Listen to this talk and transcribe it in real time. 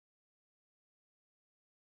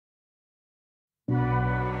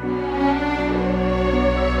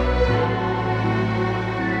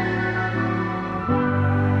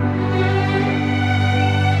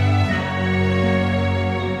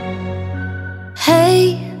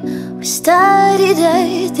We started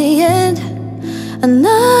at the end,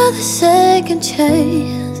 another second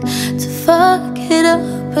chance to fuck it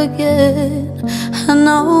up again. I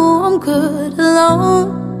know I'm good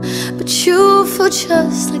alone, but you feel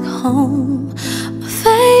just like home. My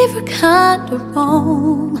favorite kind of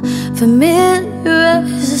wrong, familiar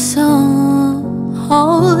as a song.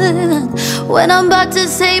 When I'm about to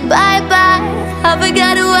say bye-bye, I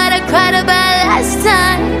forgot what I cried about last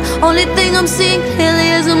time. Only thing I'm seeing clearly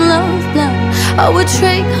is I'm love blind. I would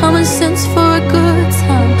trade common sense for a good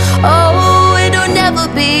time. Oh, it'll never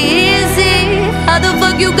be easy. How the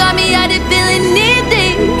fuck you got me out of feeling needy?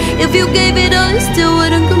 If you gave it all, it still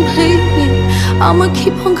wouldn't complete me. I'ma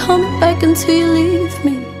keep on coming back until you leave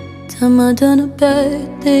me. Am I done a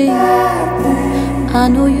bad thing? I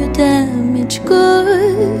know you're damaged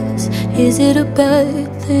goods. Is it a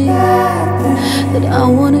bad thing that I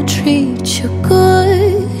wanna treat you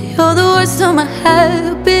good? You're the worst of my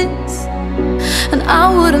habits, and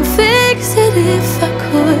I wouldn't fix it if I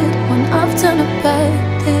could. When I've done a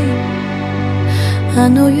bad thing, I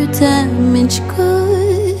know you're damaged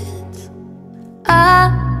goods.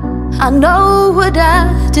 I know what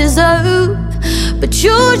I deserve, but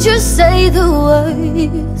you just say the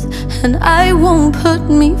words, and I won't put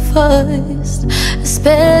me first.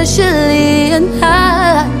 Especially at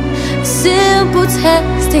night, simple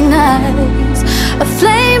texting nights, a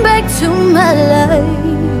flame back to my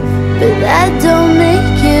life, but that don't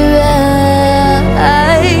make it right.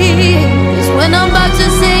 'Cause when I'm about to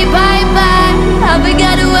say bye-bye, I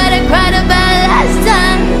forgot what I cried about last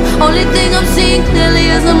time. Only thing I'm seeing clearly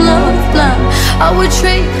is I'm love blind. I would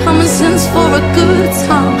trade common sense for a good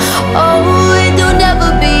time. Oh, it'll never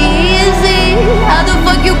be easy. How the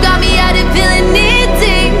fuck you got me out of feeling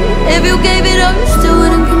needy? If you gave it all, you still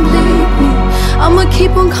wouldn't complete me. I'ma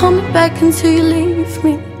keep on coming back until you leave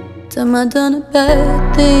me. Am I done a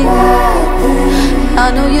bad thing? I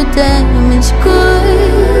know you're damaged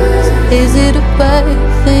goods. Is it a bad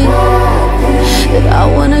thing that I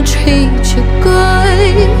wanna treat you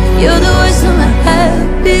good? You're the worst of my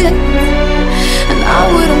habits, and I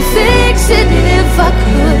wouldn't fix it if I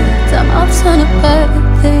could. I've done a bad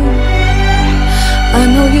thing. I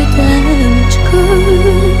know you're damaged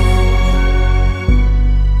goods.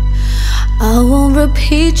 I won't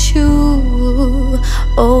repeat you,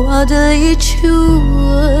 oh, I'll delete you.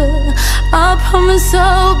 I promise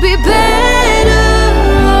I'll be better,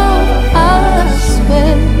 oh, I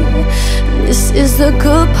swear. This is the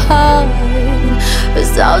good part,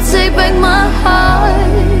 'cause I'll take back my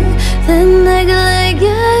heart, then act like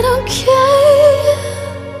I don't care.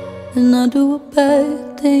 And I do a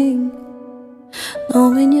bad thing,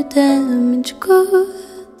 knowing you're damaged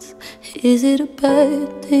goods. Is it a bad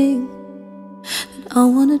thing that I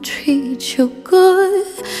wanna treat you good?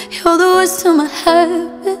 You're the worst of my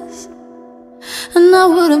habits, and I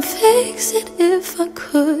wouldn't fix it if I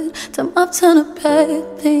could. Damn, I've done a bad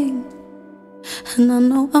thing, and I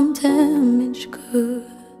know I'm damaged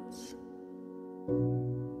good.